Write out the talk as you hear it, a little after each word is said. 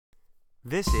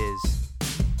This is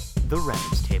The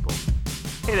Rounds Table.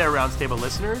 Hey there, Rounds Table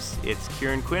listeners. It's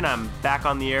Kieran Quinn. I'm back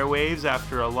on the airwaves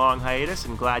after a long hiatus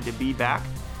and glad to be back.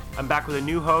 I'm back with a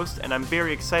new host, and I'm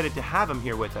very excited to have him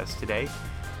here with us today.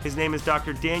 His name is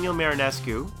Dr. Daniel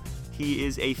Marinescu. He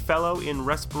is a fellow in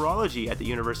respirology at the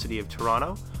University of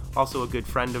Toronto, also a good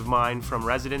friend of mine from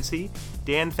residency.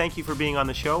 Dan, thank you for being on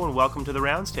the show, and welcome to The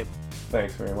Rounds Table.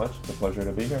 Thanks very much. It's a pleasure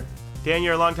to be here. Dan,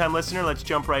 you're a longtime listener. Let's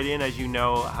jump right in, as you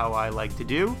know how I like to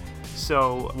do.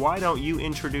 So why don't you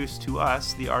introduce to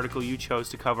us the article you chose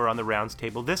to cover on the Rounds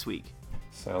Table this week?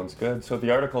 Sounds good. So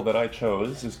the article that I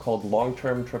chose is called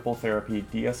Long-Term Triple Therapy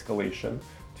De-Escalation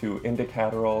to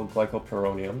Indicateral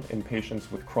Glycopyrronium in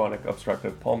Patients with Chronic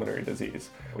Obstructive Pulmonary Disease,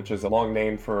 which is a long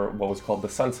name for what was called the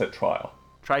Sunset Trial.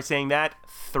 Try saying that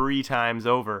 3 times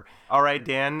over. All right,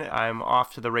 Dan, I'm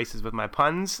off to the races with my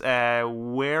puns.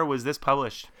 Where was this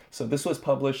published? So this was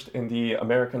published in the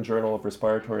American Journal of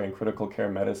Respiratory and Critical Care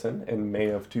Medicine in May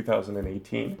of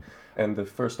 2018. And the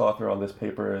first author on this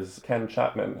paper is Ken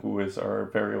Chapman, who is our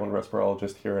very own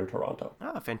respirologist here in Toronto.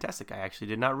 Ah, fantastic. I actually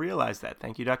did not realize that.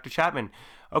 Thank you, Dr. Chapman.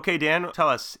 Okay, Dan, tell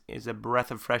us, is a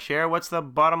breath of fresh air. What's the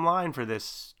bottom line for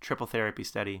this triple therapy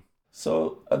study?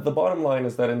 So the bottom line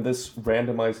is that in this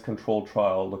randomized controlled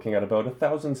trial, looking at about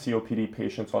 1,000 COPD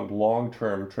patients on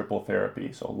long-term triple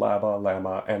therapy, so LABA,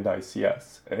 LAMA, and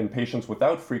ICS, in patients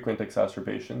without frequent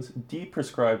exacerbations,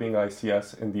 deprescribing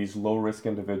ICS in these low-risk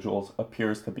individuals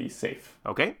appears to be safe.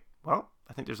 Okay, well,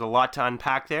 I think there's a lot to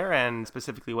unpack there, and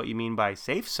specifically what you mean by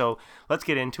safe. So let's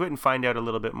get into it and find out a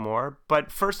little bit more.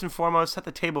 But first and foremost, set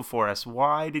the table for us.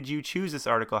 Why did you choose this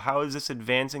article? How is this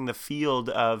advancing the field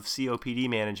of COPD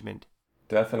management?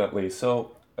 Definitely.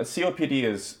 So COPD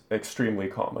is extremely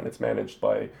common. It's managed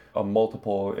by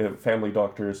multiple family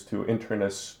doctors to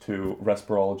internists to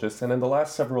respirologists. And in the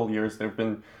last several years, there have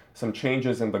been some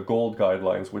changes in the GOLD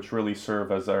guidelines, which really serve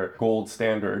as our gold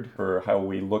standard for how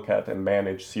we look at and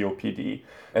manage COPD.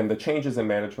 And the changes in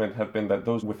management have been that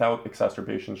those without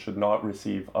exacerbations should not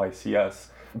receive ICS,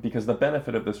 because the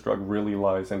benefit of this drug really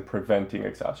lies in preventing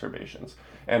exacerbations.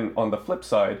 And on the flip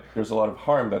side, there's a lot of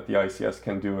harm that the ICS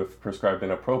can do if prescribed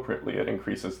inappropriately. It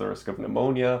increases the risk of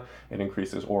pneumonia, it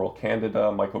increases oral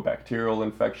candida, mycobacterial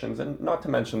infections, and not to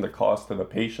mention the cost to the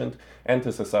patient and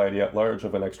to society at large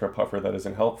of an extra puffer that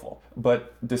isn't helpful.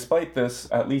 But despite this,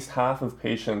 at least half of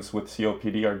patients with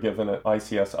COPD are given an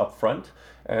ICS upfront,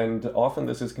 and often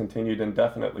this is continued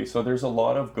indefinitely. So there's a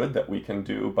lot of good that we can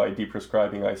do by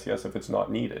deprescribing ICS if it's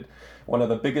not needed. One of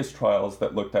the biggest trials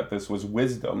that looked at this was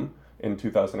Wisdom in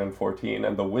 2014.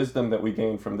 And the wisdom that we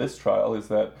gained from this trial is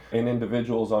that in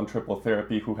individuals on triple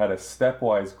therapy who had a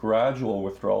stepwise gradual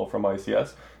withdrawal from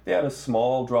ICS, they had a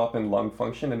small drop in lung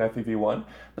function in FEV1,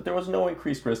 but there was no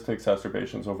increased risk to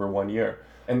exacerbations over 1 year.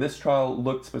 And this trial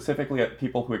looked specifically at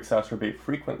people who exacerbate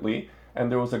frequently, and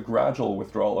there was a gradual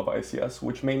withdrawal of ICS,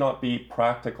 which may not be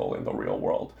practical in the real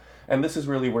world. And this is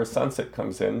really where Sunset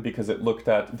comes in, because it looked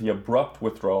at the abrupt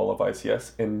withdrawal of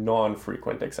ICS in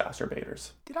non-frequent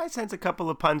exacerbators. Did I sense a couple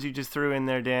of puns you just threw in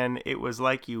there, Dan? It was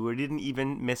like you didn't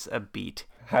even miss a beat.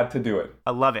 Had to do it.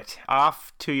 I love it.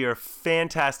 Off to your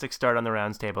fantastic start on the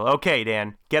Rounds Table. Okay,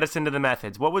 Dan, get us into the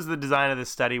methods. What was the design of this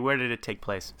study? Where did it take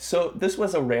place? So this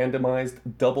was a randomized,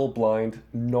 double-blind,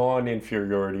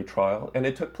 non-inferiority trial, and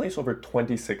it took place over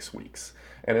 26 weeks.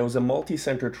 And it was a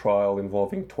multi-center trial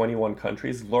involving 21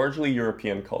 countries, largely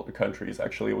European countries.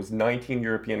 Actually, it was 19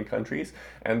 European countries,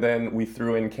 and then we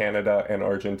threw in Canada and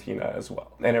Argentina as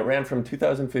well. And it ran from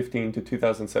 2015 to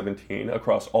 2017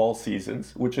 across all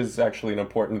seasons, which is actually an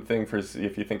important thing for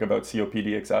if you think about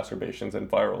COPD exacerbations and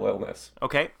viral illness.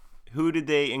 Okay. Who did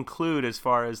they include as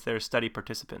far as their study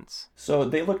participants? So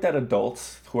they looked at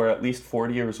adults who are at least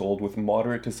 40 years old with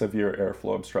moderate to severe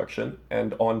airflow obstruction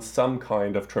and on some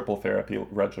kind of triple therapy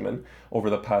regimen over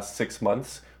the past 6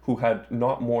 months who had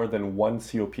not more than 1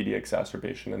 COPD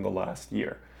exacerbation in the last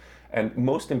year. And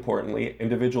most importantly,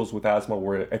 individuals with asthma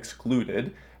were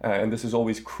excluded, and this is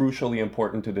always crucially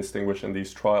important to distinguish in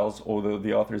these trials, although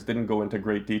the authors didn't go into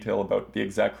great detail about the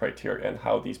exact criteria and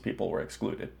how these people were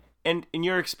excluded. And in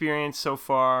your experience so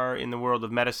far in the world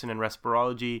of medicine and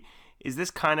respirology, is this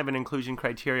kind of an inclusion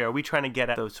criteria? Are we trying to get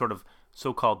at those sort of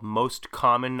so-called most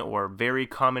common or very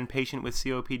common patient with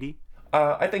COPD?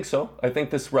 I think so. I think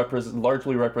this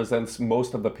largely represents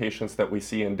most of the patients that we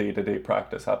see in day-to-day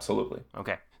practice, absolutely.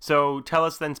 Okay. So tell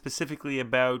us then specifically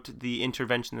about the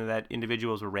intervention that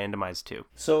individuals were randomized to.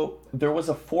 So there was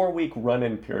a 4-week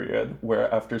run-in period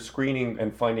where after screening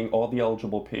and finding all the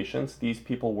eligible patients, these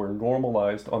people were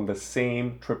normalized on the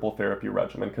same triple therapy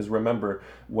regimen. Because remember,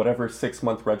 whatever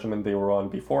 6-month regimen they were on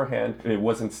beforehand, it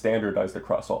wasn't standardized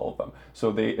across all of them.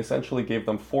 So they essentially gave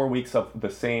them 4 weeks of the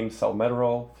same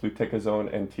salmeterol,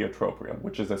 fluticasone, and tiotropium,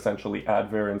 which is essentially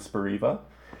Advair and Spiriva.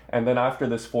 And then after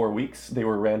this 4 weeks, they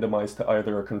were randomized to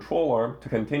either a control arm to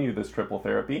continue this triple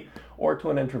therapy or to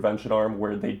an intervention arm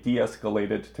where they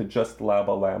de-escalated to just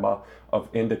LABA/LAMA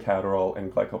of indacaterol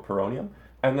and glycopyrronium.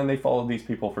 And then they followed these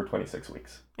people for 26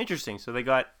 weeks. Interesting. So they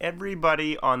got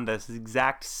everybody on the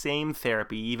exact same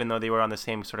therapy, even though they were on the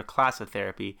same sort of class of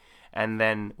therapy. And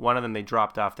then one of them, they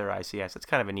dropped off their ICS. That's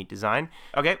kind of a neat design.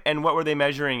 Okay, and what were they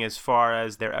measuring as far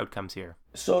as their outcomes here?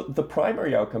 So the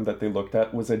primary outcome that they looked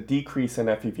at was a decrease in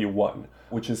FEV1,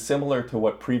 which is similar to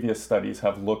what previous studies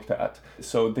have looked at.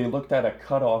 So they looked at a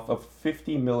cutoff of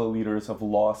 50 milliliters of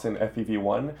loss in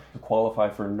FEV1 to qualify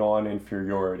for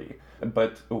non-inferiority.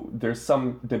 But there's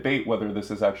some debate whether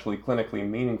this is actually clinically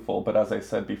meaningful, but as I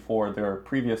said before, there are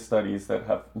previous studies that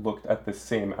have looked at the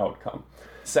same outcome.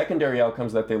 Secondary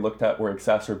outcomes that they looked at were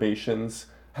exacerbations,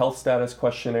 health status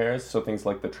questionnaires, so things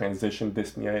like the Transition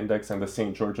Dyspnea Index and the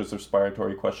St. George's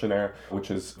Respiratory Questionnaire, which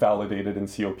is validated in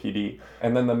COPD,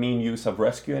 and then the mean use of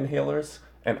rescue inhalers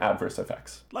and adverse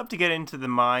effects. Love to get into the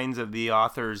minds of the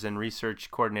authors and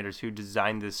research coordinators who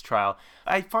designed this trial.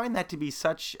 I find that to be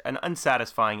such an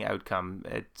unsatisfying outcome,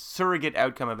 a surrogate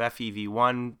outcome of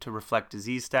FEV1 to reflect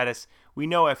disease status. We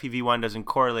know FEV1 doesn't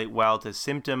correlate well to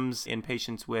symptoms in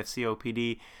patients with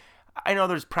COPD. I know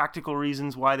there's practical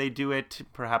reasons why they do it,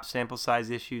 perhaps sample size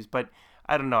issues, but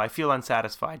I don't know, I feel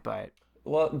unsatisfied by it.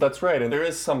 Well, that's right. And there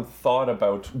is some thought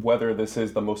about whether this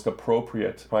is the most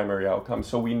appropriate primary outcome.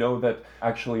 So we know that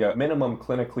actually a minimum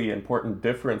clinically important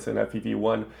difference in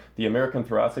FEV1, the American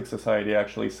Thoracic Society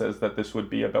actually says that this would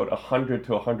be about 100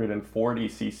 to 140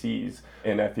 cc's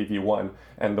in FEV1.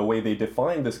 And the way they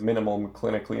define this minimum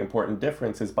clinically important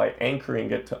difference is by anchoring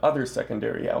it to other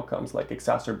secondary outcomes like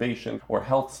exacerbation or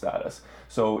health status.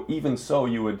 So even so,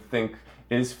 you would think,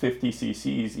 is 50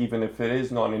 cc's, even if it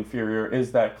is non-inferior,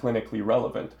 is that clinically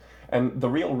relevant? And the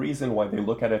real reason why they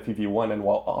look at FEV1, and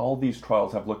while all these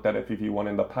trials have looked at FEV1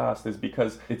 in the past, is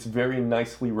because it's very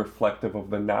nicely reflective of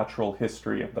the natural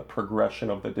history of the progression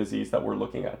of the disease that we're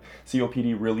looking at.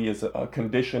 COPD really is a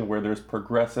condition where there's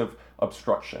progressive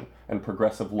obstruction and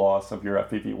progressive loss of your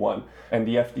FEV1. And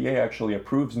the FDA actually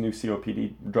approves new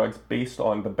COPD drugs based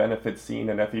on the benefits seen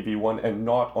in FEV1 and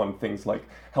not on things like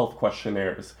health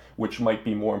questionnaires, which might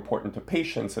be more important to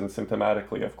patients and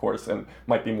symptomatically, of course, and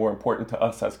might be more important to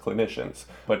us as clinicians.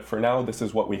 But for now, this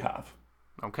is what we have.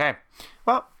 Okay.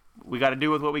 Well, we got to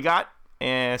do with what we got.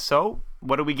 So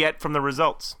what do we get from the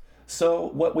results? So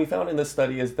what we found in this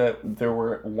study is that there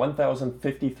were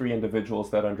 1,053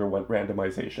 individuals that underwent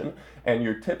randomization, and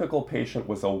your typical patient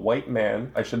was a white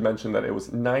man. I should mention that it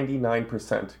was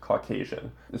 99%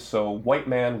 Caucasian. So white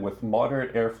man with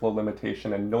moderate airflow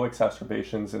limitation and no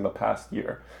exacerbations in the past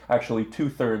year. Actually,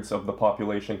 2/3 of the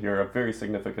population here, a very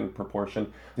significant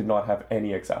proportion, did not have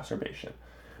any exacerbation.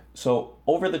 So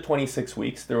over the 26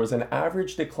 weeks, there was an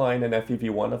average decline in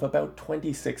FEV1 of about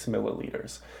 26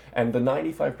 milliliters, and the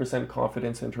 95%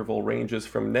 confidence interval ranges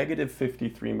from negative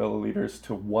 53 milliliters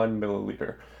to 1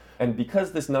 milliliter. And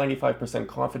because this 95%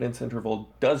 confidence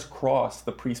interval does cross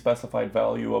the pre-specified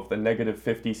value of the negative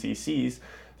 50 cc's,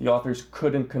 the authors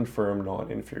couldn't confirm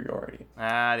non-inferiority.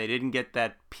 They didn't get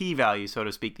that p-value, so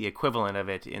to speak, the equivalent of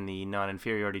it in the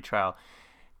non-inferiority trial.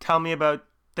 Tell me about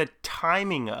the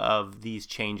timing of these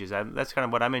changes. That's kind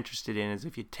of what I'm interested in, is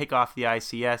if you take off the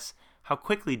ICS, how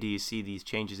quickly do you see these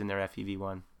changes in their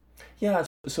FEV1? Yeah,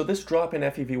 so this drop in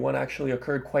FEV1 actually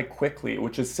occurred quite quickly,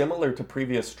 which is similar to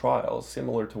previous trials,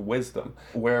 similar to Wisdom,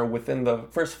 where within the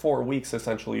first 4 weeks,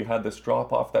 essentially, you had this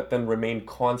drop-off that then remained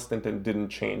constant and didn't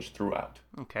change throughout.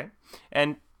 Okay.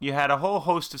 And you had a whole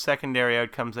host of secondary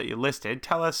outcomes that you listed.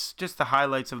 Tell us just the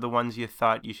highlights of the ones you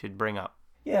thought you should bring up.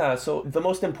 Yeah, so the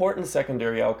most important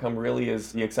secondary outcome really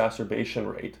is the exacerbation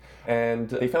rate, and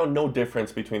they found no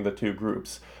difference between the two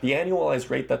groups. The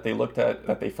annualized rate that they looked at,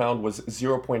 that they found, was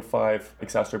 0.5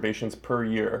 exacerbations per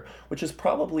year, which is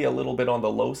probably a little bit on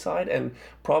the low side, and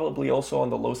probably also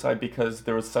on the low side because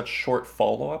there was such short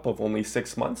follow-up of only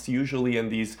 6 months. Usually in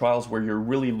these trials where you're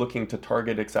really looking to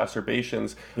target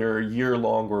exacerbations, they're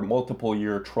year-long or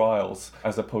multiple-year trials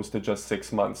as opposed to just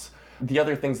 6 months. The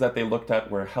other things that they looked at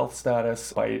were health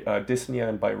status by dyspnea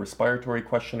and by respiratory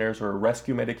questionnaires or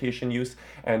rescue medication use,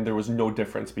 and there was no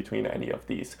difference between any of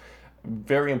these.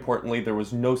 Very importantly, there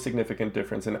was no significant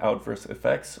difference in adverse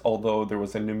effects, although there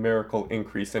was a numerical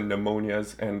increase in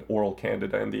pneumonias and oral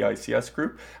candida in the ICS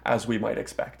group, as we might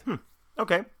expect.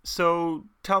 Okay, so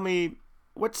tell me,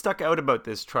 what stuck out about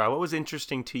this trial? What was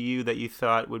interesting to you that you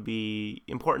thought would be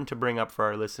important to bring up for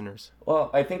our listeners?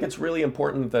 Well, I think it's really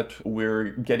important that we're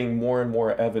getting more and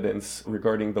more evidence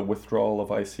regarding the withdrawal of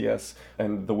ICS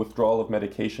and the withdrawal of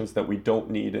medications that we don't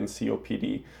need in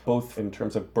COPD, both in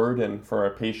terms of burden for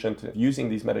our patient using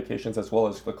these medications as well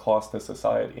as the cost to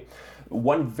society.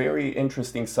 One very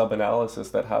interesting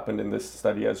sub-analysis that happened in this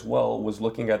study as well was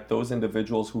looking at those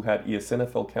individuals who had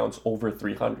eosinophil counts over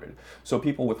 300. So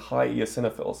people with high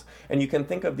eosinophils. And you can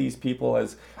think of these people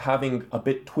as having a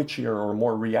bit twitchier or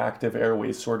more reactive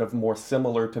airways, sort of more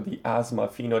similar to the asthma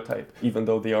phenotype, even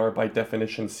though they are by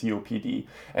definition COPD.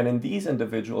 And in these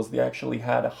individuals, they actually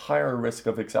had a higher risk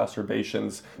of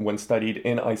exacerbations when studied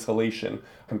in isolation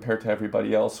compared to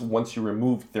everybody else once you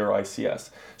removed their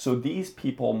ICS. So these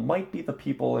people might be the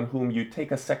people in whom you take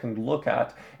a second look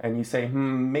at and you say,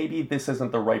 maybe this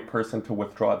isn't the right person to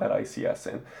withdraw that ICS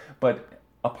in. But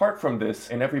apart from this,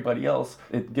 and everybody else,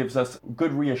 it gives us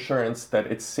good reassurance that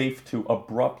it's safe to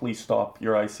abruptly stop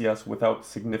your ICS without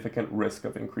significant risk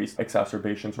of increased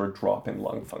exacerbations or drop in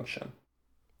lung function.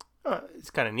 It's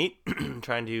kind of neat,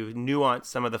 trying to nuance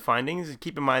some of the findings.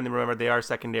 Keep in mind that, remember, they are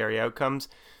secondary outcomes,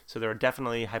 so there are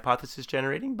definitely hypothesis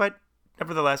generating, but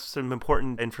nevertheless, some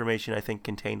important information, I think,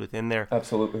 contained within there.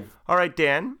 Absolutely. All right,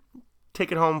 Dan,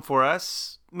 take it home for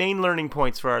us. Main learning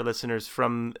points for our listeners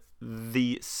from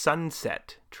the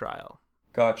Sunset trial.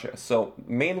 Gotcha. So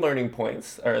main learning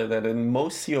points are that in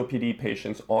most COPD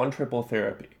patients on triple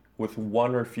therapy with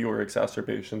one or fewer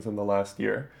exacerbations in the last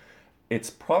year, it's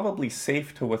probably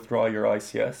safe to withdraw your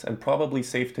ICS and probably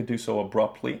safe to do so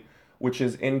abruptly, which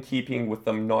is in keeping with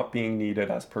them not being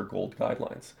needed as per GOLD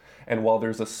guidelines. And while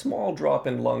there's a small drop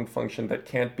in lung function that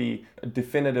can't be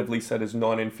definitively said as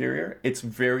non-inferior, it's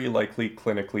very likely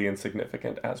clinically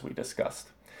insignificant, as we discussed.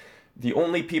 The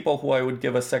only people who I would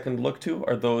give a second look to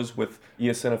are those with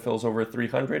eosinophils over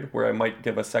 300, where I might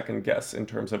give a second guess in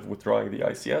terms of withdrawing the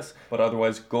ICS, but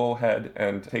otherwise go ahead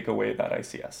and take away that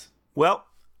ICS. Well,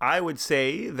 I would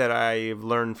say that I've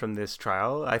learned from this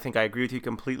trial. I think I agree with you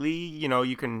completely. You know,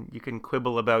 you can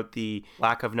quibble about the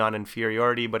lack of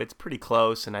non-inferiority, but it's pretty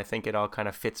close, and I think it all kind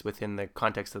of fits within the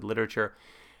context of the literature.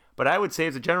 But I would say,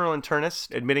 as a general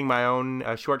internist, admitting my own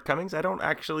shortcomings, I don't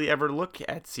actually ever look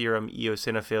at serum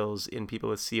eosinophils in people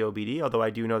with COPD, although I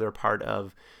do know they're part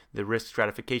of the risk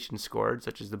stratification score,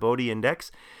 such as the Bodie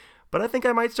index. But I think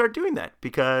I might start doing that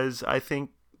because I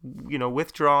think,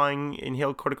 withdrawing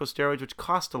inhaled corticosteroids, which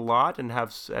cost a lot and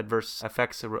have adverse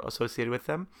effects associated with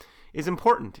them, is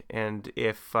important. And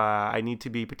if I need to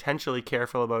be potentially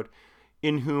careful about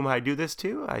in whom I do this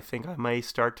to, I think I may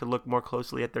start to look more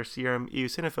closely at their serum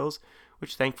eosinophils,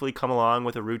 which thankfully come along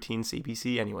with a routine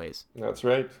CBC anyways. That's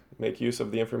right. Make use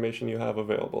of the information you have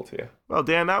available to you. Well,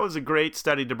 Dan, that was a great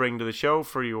study to bring to the show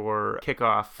for your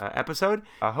kickoff episode.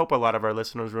 I hope a lot of our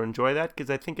listeners will enjoy that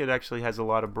because I think it actually has a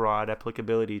lot of broad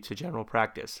applicability to general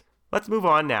practice. Let's move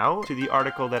on now to the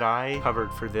article that I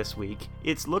covered for this week.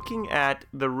 It's looking at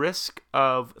the risk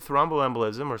of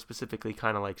thromboembolism, or specifically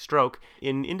kind of like stroke,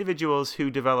 in individuals who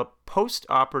develop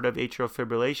post-operative atrial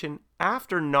fibrillation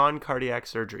after non-cardiac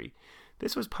surgery.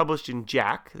 This was published in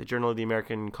JACC, the Journal of the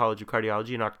American College of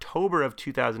Cardiology, in October of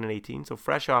 2018, so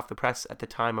fresh off the press at the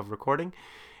time of recording.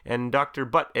 And Dr.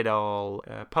 Butt et al.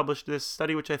 Published this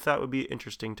study, which I thought would be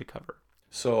interesting to cover.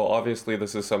 So obviously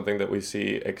this is something that we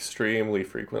see extremely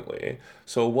frequently.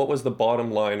 So what was the bottom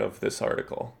line of this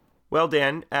article? Well,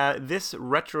 Dan, this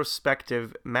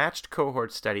retrospective matched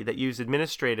cohort study that used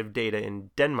administrative data in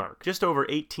Denmark, just over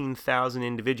 18,000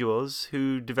 individuals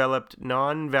who developed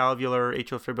non-valvular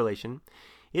atrial fibrillation,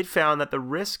 it found that the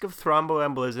risk of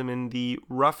thromboembolism in the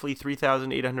roughly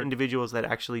 3,800 individuals that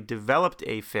actually developed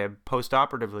AFib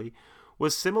post-operatively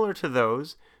was similar to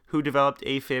those who developed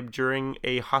AFib during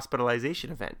a hospitalization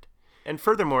event. And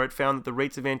furthermore, it found that the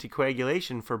rates of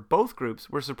anticoagulation for both groups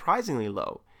were surprisingly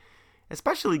low,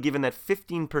 especially given that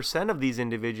 15% of these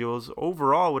individuals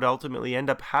overall would ultimately end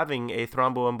up having a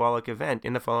thromboembolic event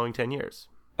in the following 10 years.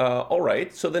 All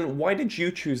right, so then why did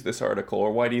you choose this article,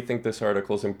 or why do you think this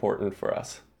article is important for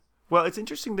us? Well, it's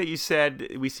interesting that you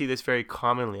said we see this very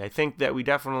commonly. I think that we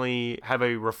definitely have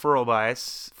a referral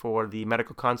bias for the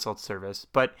medical consult service,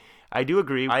 but I do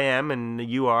agree. I am, and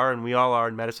you are, and we all are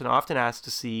in medicine, often asked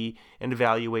to see and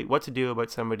evaluate what to do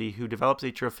about somebody who develops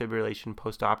atrial fibrillation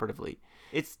post-operatively.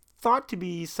 It's thought to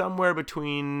be somewhere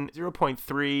between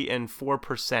 0.3 and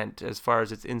 4% as far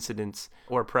as its incidence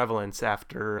or prevalence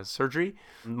after surgery.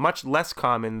 Much less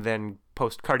common than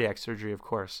post-cardiac surgery, of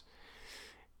course.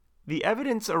 The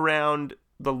evidence around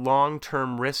the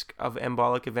long-term risk of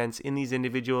embolic events in these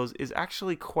individuals is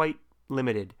actually quite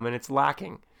limited, and it's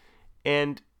lacking.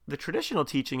 And the traditional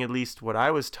teaching, at least what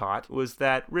I was taught, was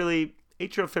that really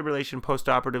atrial fibrillation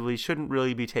post-operatively shouldn't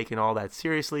really be taken all that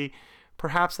seriously.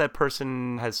 Perhaps that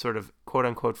person has sort of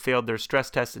quote-unquote failed their stress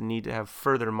test and need to have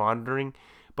further monitoring,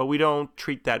 but we don't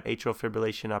treat that atrial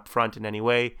fibrillation up front in any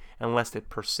way unless it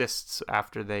persists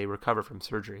after they recover from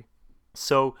surgery.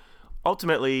 So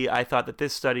ultimately, I thought that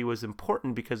this study was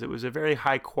important because it was a very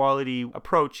high-quality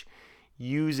approach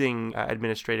using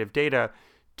administrative data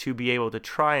to be able to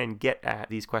try and get at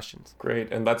these questions.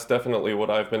 Great, and that's definitely what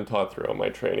I've been taught throughout my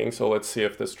training. So let's see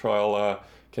if this trial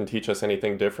can teach us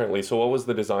anything differently. So what was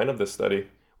the design of this study?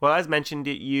 Well, as mentioned,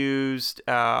 it used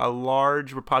a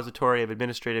large repository of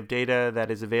administrative data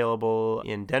that is available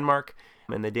in Denmark,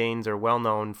 and the Danes are well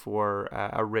known for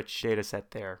a rich data set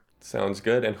there. Sounds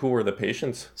good. And who were the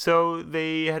patients? So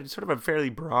they had sort of a fairly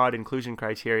broad inclusion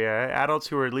criteria. Adults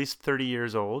who were at least 30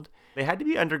 years old. They had to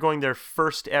be undergoing their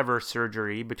first ever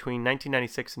surgery between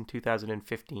 1996 and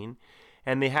 2015.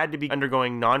 And they had to be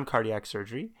undergoing non-cardiac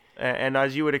surgery. And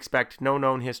as you would expect, no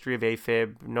known history of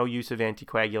AFib, no use of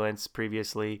anticoagulants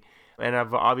previously. And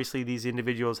obviously these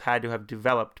individuals had to have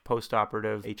developed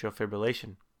post-operative atrial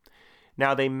fibrillation.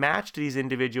 Now, they matched these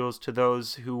individuals to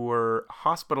those who were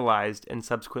hospitalized and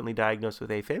subsequently diagnosed with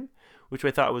AFib, which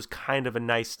I thought was kind of a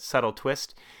nice subtle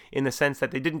twist in the sense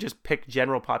that they didn't just pick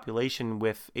general population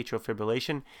with atrial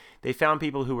fibrillation. They found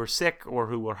people who were sick or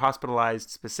who were hospitalized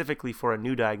specifically for a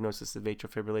new diagnosis of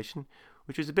atrial fibrillation,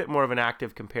 which was a bit more of an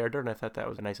active comparator, and I thought that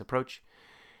was a nice approach.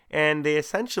 And they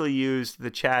essentially used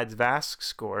the CHADS VASC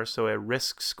score, so a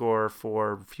risk score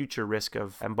for future risk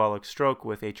of embolic stroke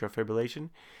with atrial fibrillation.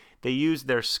 They used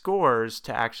their scores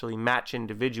to actually match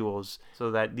individuals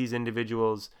so that these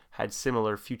individuals had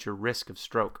similar future risk of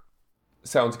stroke.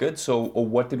 Sounds good. So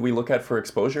what did we look at for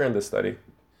exposure in this study?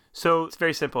 So it's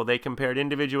very simple. They compared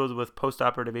individuals with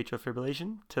post-operative atrial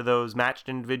fibrillation to those matched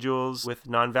individuals with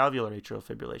non-valvular atrial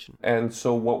fibrillation. And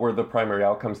so what were the primary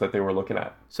outcomes that they were looking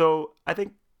at? So I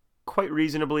think quite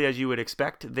reasonably, as you would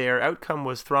expect, their outcome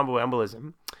was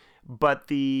thromboembolism. But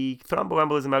the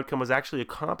thromboembolism outcome was actually a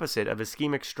composite of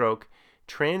ischemic stroke,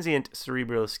 transient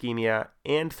cerebral ischemia,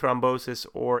 and thrombosis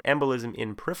or embolism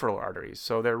in peripheral arteries.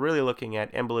 So they're really looking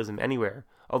at embolism anywhere,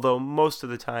 although most of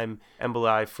the time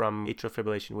emboli from atrial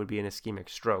fibrillation would be an ischemic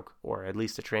stroke, or at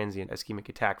least a transient ischemic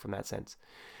attack from that sense.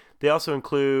 They also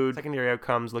include secondary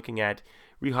outcomes looking at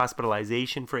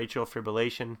rehospitalization for atrial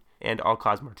fibrillation and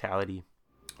all-cause mortality.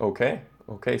 Okay,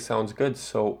 sounds good.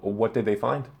 So what did they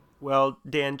find? Well,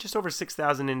 Dan, just over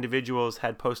 6,000 individuals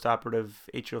had post-operative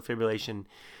atrial fibrillation.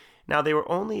 Now, they were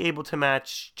only able to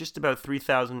match just about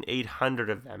 3,800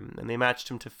 of them, and they matched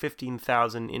them to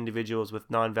 15,000 individuals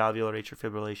with non-valvular atrial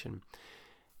fibrillation.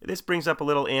 This brings up a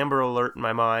little Amber Alert in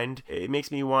my mind. It makes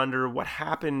me wonder what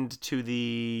happened to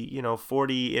the,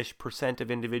 40-ish% of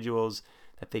individuals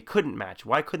that they couldn't match.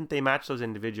 Why couldn't they match those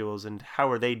individuals, and how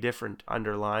are they different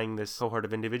underlying this cohort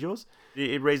of individuals?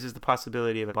 It raises the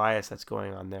possibility of a bias that's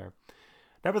going on there.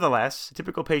 Nevertheless, a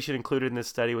typical patient included in this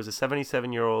study was a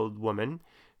 77-year-old woman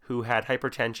who had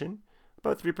hypertension.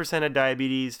 About 3% had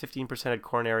diabetes, 15% had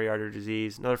coronary artery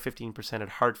disease, another 15% had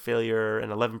heart failure,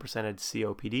 and 11% had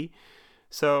COPD.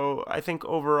 So I think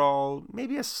overall,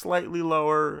 maybe a slightly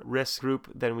lower risk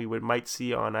group than we might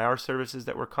see on our services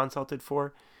that we're consulted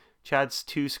for. CHADS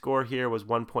 2 score here was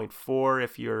 1.4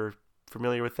 if you're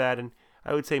familiar with that, and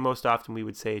I would say most often we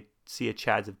would see a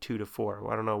CHADS of 2 to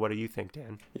 4. I don't know, what do you think,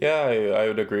 Dan? Yeah, I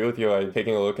would agree with you.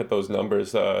 Taking a look at those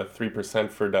numbers, 3%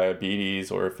 for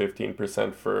diabetes or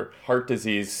 15% for heart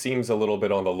disease seems a little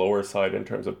bit on the lower side in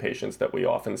terms of patients that we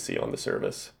often see on the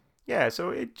service. Yeah, so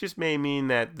it just may mean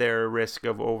that their risk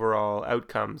of overall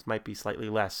outcomes might be slightly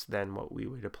less than what we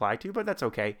would apply to, but that's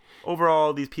okay.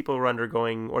 Overall, these people were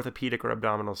undergoing orthopedic or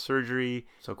abdominal surgery,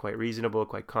 so quite reasonable,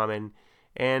 quite common.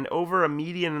 And over a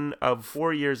median of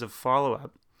 4 years of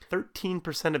follow-up,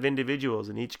 13% of individuals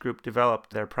in each group developed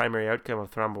their primary outcome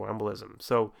of thromboembolism.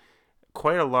 So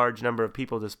quite a large number of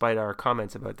people, despite our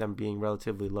comments about them being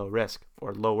relatively low risk,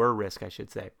 or lower risk, I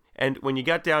should say. And when you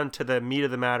got down to the meat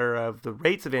of the matter of the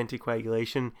rates of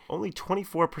anticoagulation, only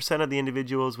 24% of the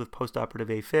individuals with postoperative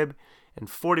AFib and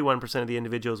 41% of the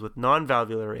individuals with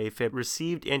non-valvular AFib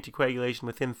received anticoagulation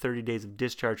within 30 days of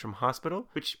discharge from hospital,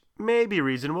 which may be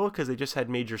reasonable because they just had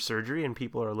major surgery and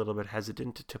people are a little bit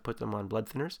hesitant to put them on blood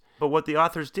thinners. But what the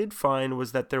authors did find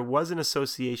was that there was an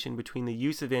association between the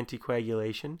use of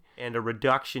anticoagulation and a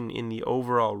reduction in the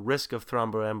overall risk of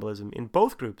thromboembolism in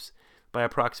both groups by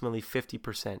approximately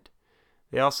 50%.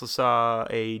 They also saw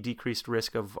a decreased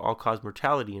risk of all-cause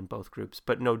mortality in both groups,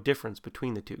 but no difference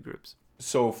between the two groups.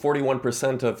 So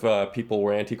 41% of people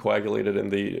were anticoagulated in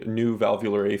the new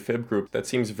valvular AFib group. That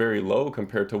seems very low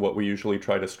compared to what we usually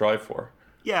try to strive for.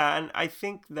 Yeah, and I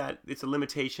think that it's a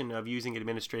limitation of using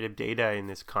administrative data in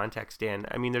this context, Dan.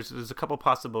 I mean, there's a couple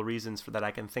possible reasons for that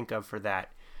I can think of for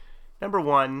that. Number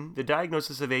one, the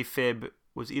diagnosis of AFib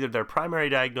was either their primary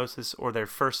diagnosis or their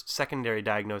first secondary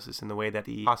diagnosis in the way that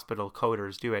the hospital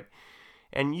coders do it.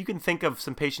 And you can think of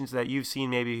some patients that you've seen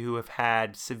maybe who have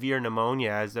had severe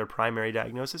pneumonia as their primary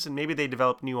diagnosis, and maybe they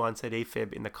developed new onset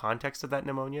AFib in the context of that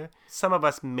pneumonia. Some of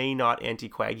us may not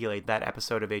anticoagulate that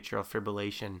episode of atrial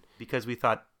fibrillation because we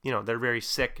thought, they're very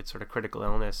sick, it's sort of critical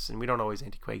illness, and we don't always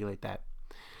anticoagulate that.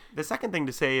 The second thing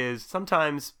to say is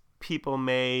sometimes people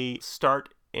may start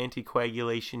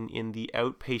anticoagulation in the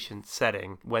outpatient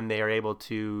setting when they are able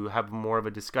to have more of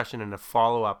a discussion and a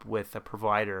follow-up with a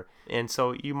provider. And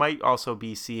so you might also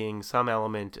be seeing some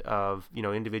element of,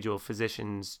 individual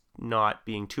physicians not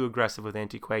being too aggressive with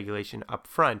anticoagulation up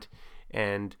front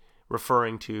and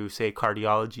referring to, say,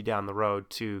 cardiology down the road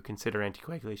to consider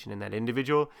anticoagulation in that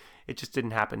individual. It just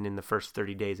didn't happen in the first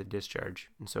 30 days of discharge,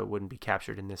 and so it wouldn't be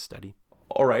captured in this study.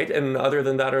 All right, and other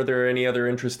than that, are there any other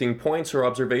interesting points or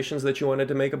observations that you wanted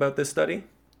to make about this study?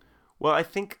 Well, I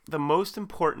think the most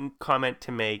important comment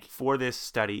to make for this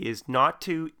study is not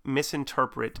to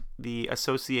misinterpret the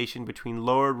association between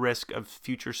lowered risk of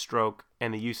future stroke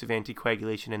and the use of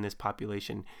anticoagulation in this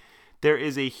population. There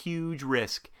is a huge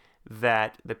risk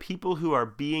that the people who are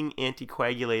being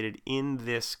anticoagulated in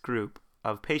this group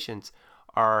of patients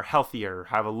are healthier,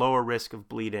 have a lower risk of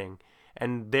bleeding,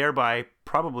 and thereby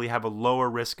probably have a lower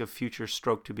risk of future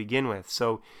stroke to begin with.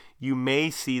 So you may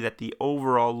see that the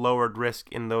overall lowered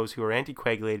risk in those who are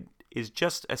anticoagulated is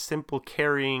just a simple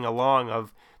carrying along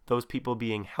of those people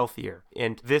being healthier.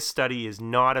 And this study is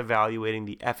not evaluating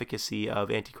the efficacy of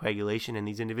anticoagulation in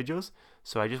these individuals,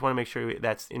 so I just want to make sure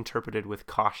that's interpreted with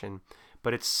caution.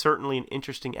 But it's certainly an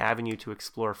interesting avenue to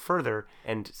explore further,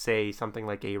 and say something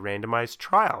like a randomized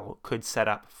trial could set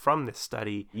up from this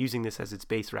study using this as its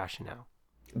base rationale.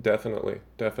 Definitely.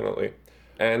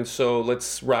 And so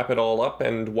let's wrap it all up,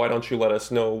 and why don't you let us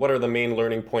know what are the main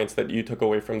learning points that you took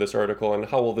away from this article, and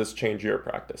how will this change your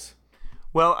practice?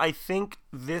 Well, I think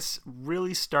this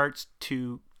really starts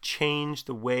to change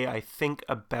the way I think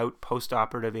about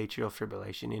post-operative atrial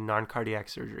fibrillation in non-cardiac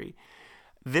surgery.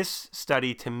 This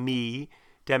study, to me,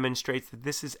 demonstrates that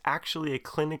this is actually a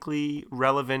clinically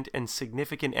relevant and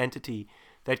significant entity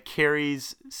that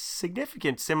carries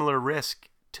significant similar risk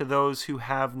to those who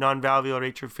have non-valvular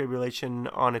atrial fibrillation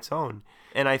on its own.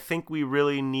 And I think we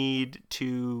really need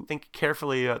to think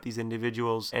carefully about these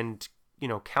individuals and,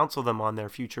 counsel them on their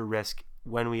future risk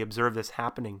when we observe this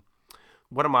happening.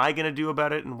 What am I going to do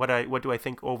about it, and what do I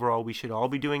think overall we should all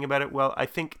be doing about it? Well, I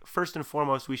think first and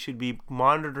foremost we should be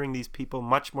monitoring these people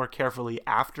much more carefully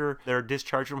after they're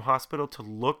discharged from hospital to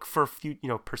look for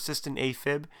persistent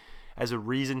AFib as a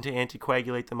reason to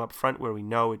anticoagulate them up front where we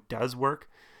know it does work.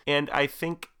 And I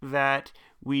think that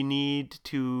we need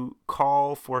to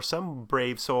call for some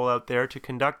brave soul out there to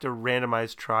conduct a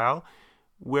randomized trial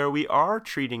where we are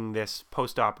treating this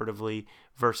post-operatively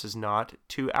versus not,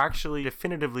 to actually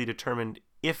definitively determine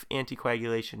if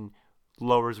anticoagulation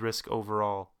lowers risk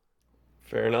overall.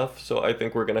 Fair enough. So I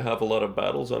think we're going to have a lot of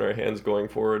battles on our hands going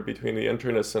forward between the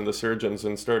internists and the surgeons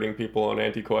and starting people on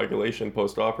anticoagulation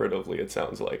post-operatively, it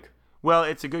sounds like. Well,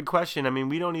 it's a good question. I mean,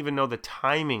 we don't even know the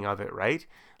timing of it, right?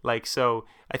 So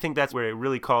I think that's where it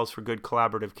really calls for good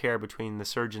collaborative care between the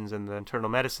surgeons and the internal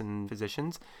medicine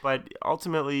physicians. But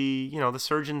ultimately, the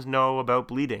surgeons know about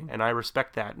bleeding, and I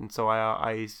respect that. And so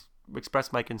I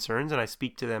express my concerns, and I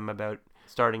speak to them about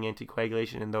starting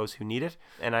anticoagulation in those who need it.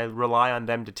 And I rely on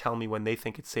them to tell me when they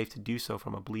think it's safe to do so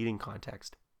from a bleeding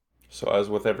context. So as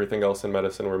with everything else in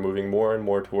medicine, we're moving more and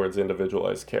more towards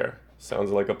individualized care.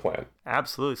 Sounds like a plan.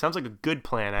 Absolutely. Sounds like a good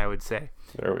plan, I would say.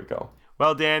 There we go.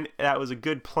 Well, Dan, that was a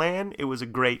good plan. It was a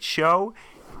great show.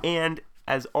 And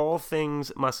as all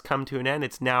things must come to an end,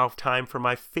 it's now time for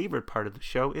my favorite part of the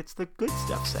show. It's the good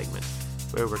stuff segment,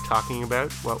 where we're talking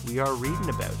about what we are reading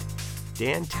about.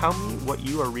 Dan, tell me what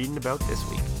you are reading about this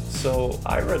week. So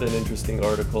I read an interesting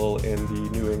article in the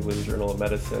New England Journal of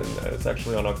Medicine. It's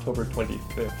actually on October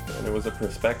 25th, and it was a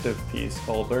perspective piece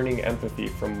called Learning Empathy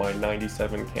from My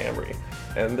 97 Camry.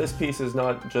 And this piece is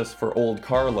not just for old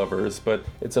car lovers, but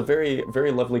it's a very,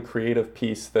 very lovely creative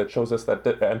piece that shows us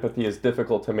that empathy is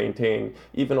difficult to maintain,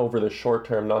 even over the short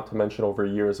term, not to mention over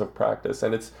years of practice.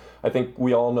 And I think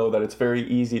we all know that it's very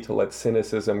easy to let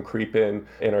cynicism creep in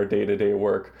our day-to-day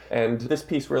work. And this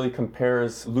piece really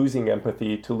compares losing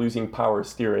empathy to losing power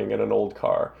steering in an old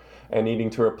car and needing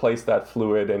to replace that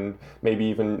fluid and maybe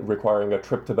even requiring a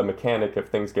trip to the mechanic if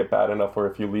things get bad enough or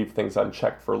if you leave things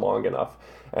unchecked for long enough.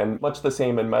 And much the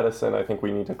same in medicine, I think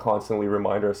we need to constantly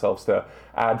remind ourselves to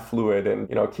add fluid and,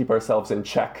 keep ourselves in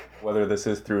check, whether this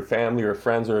is through family or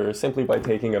friends or simply by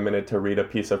taking a minute to read a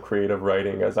piece of creative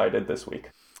writing as I did this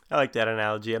week. I like that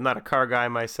analogy. I'm not a car guy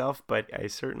myself, but I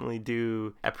certainly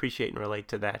do appreciate and relate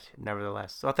to that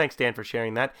nevertheless. So thanks, Dan, for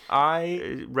sharing that.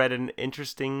 I read an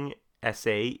interesting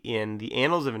essay in the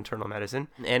Annals of Internal Medicine,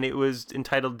 and it was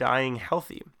entitled Dying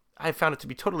Healthy. I found it to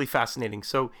be totally fascinating.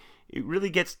 So it really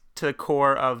gets to the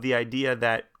core of the idea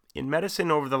that in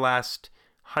medicine over the last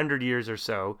 100 years or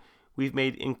so, we've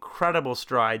made incredible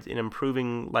strides in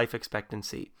improving life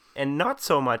expectancy. And not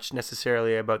so much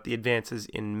necessarily about the advances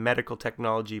in medical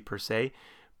technology per se,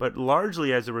 but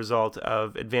largely as a result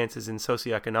of advances in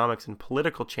socioeconomics and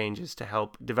political changes to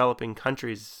help developing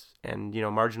countries and,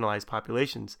 marginalized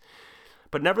populations.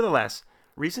 But nevertheless,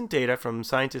 recent data from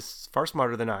scientists far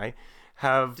smarter than I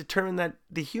have determined that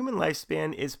the human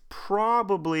lifespan is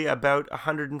probably about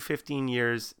 115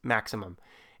 years maximum,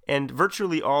 and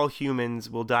virtually all humans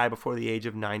will die before the age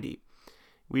of 90.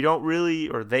 They don't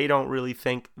really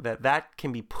think that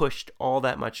can be pushed all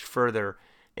that much further.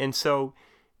 And so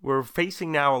we're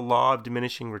facing now a law of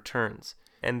diminishing returns.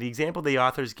 And the example the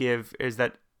authors give is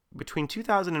that between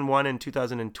 2001 and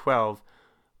 2012,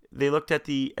 they looked at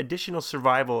the additional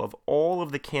survival of all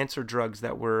of the cancer drugs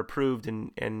that were approved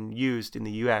and used in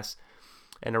the US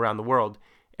and around the world.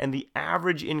 And the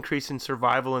average increase in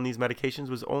survival in these medications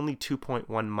was only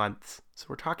 2.1 months. So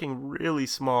we're talking really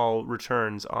small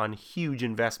returns on huge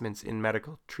investments in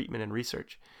medical treatment and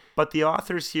research. But the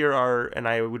authors here are, and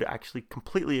I would actually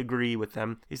completely agree with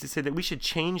them, is to say that we should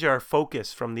change our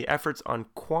focus from the efforts on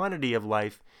quantity of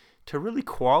life to really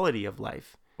quality of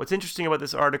life. What's interesting about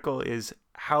this article is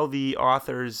how the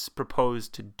authors propose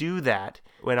to do that,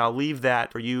 and I'll leave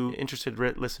that for you interested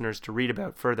listeners to read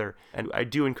about further. And I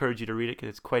do encourage you to read it because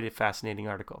it's quite a fascinating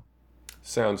article.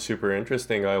 Sounds super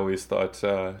interesting. I always thought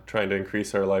trying to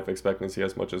increase our life expectancy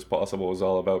as much as possible was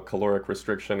all about caloric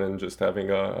restriction and just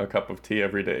having a cup of tea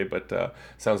every day, but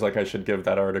sounds like I should give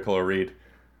that article a read.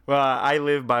 Well, I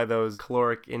live by those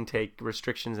caloric intake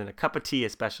restrictions and a cup of tea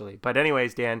especially. But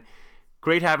anyways, Dan,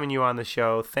 great having you on the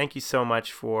show. Thank you so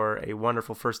much for a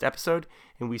wonderful first episode,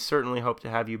 and we certainly hope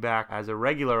to have you back as a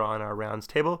regular on our Rounds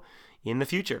Table in the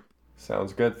future.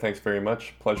 Sounds good. Thanks very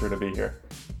much. Pleasure to be here.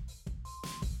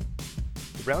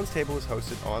 The Rounds Table is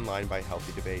hosted online by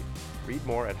Healthy Debate. Read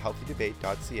more at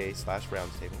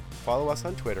healthydebate.ca/roundstable. Follow us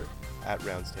on Twitter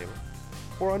 @roundstable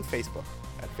or on Facebook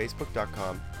at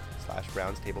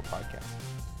facebook.com/roundstablepodcast.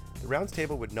 The Rounds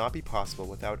Table would not be possible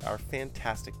without our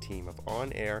fantastic team of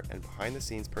on-air and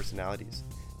behind-the-scenes personalities.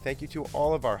 Thank you to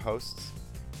all of our hosts,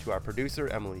 to our producer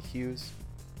Emily Hughes,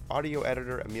 audio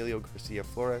editor Emilio Garcia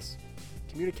Flores,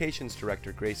 communications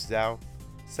director Grace Zhao,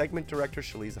 segment director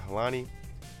Shaliza Halani,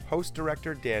 host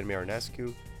director Dan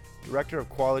Marinescu, director of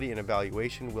quality and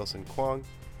evaluation Wilson Kwong,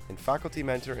 and faculty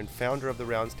mentor and founder of the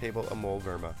Rounds Table Amol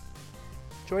Verma.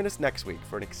 Join us next week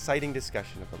for an exciting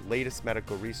discussion of the latest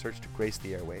medical research to grace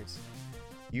the airwaves.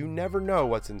 You never know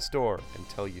what's in store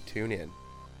until you tune in.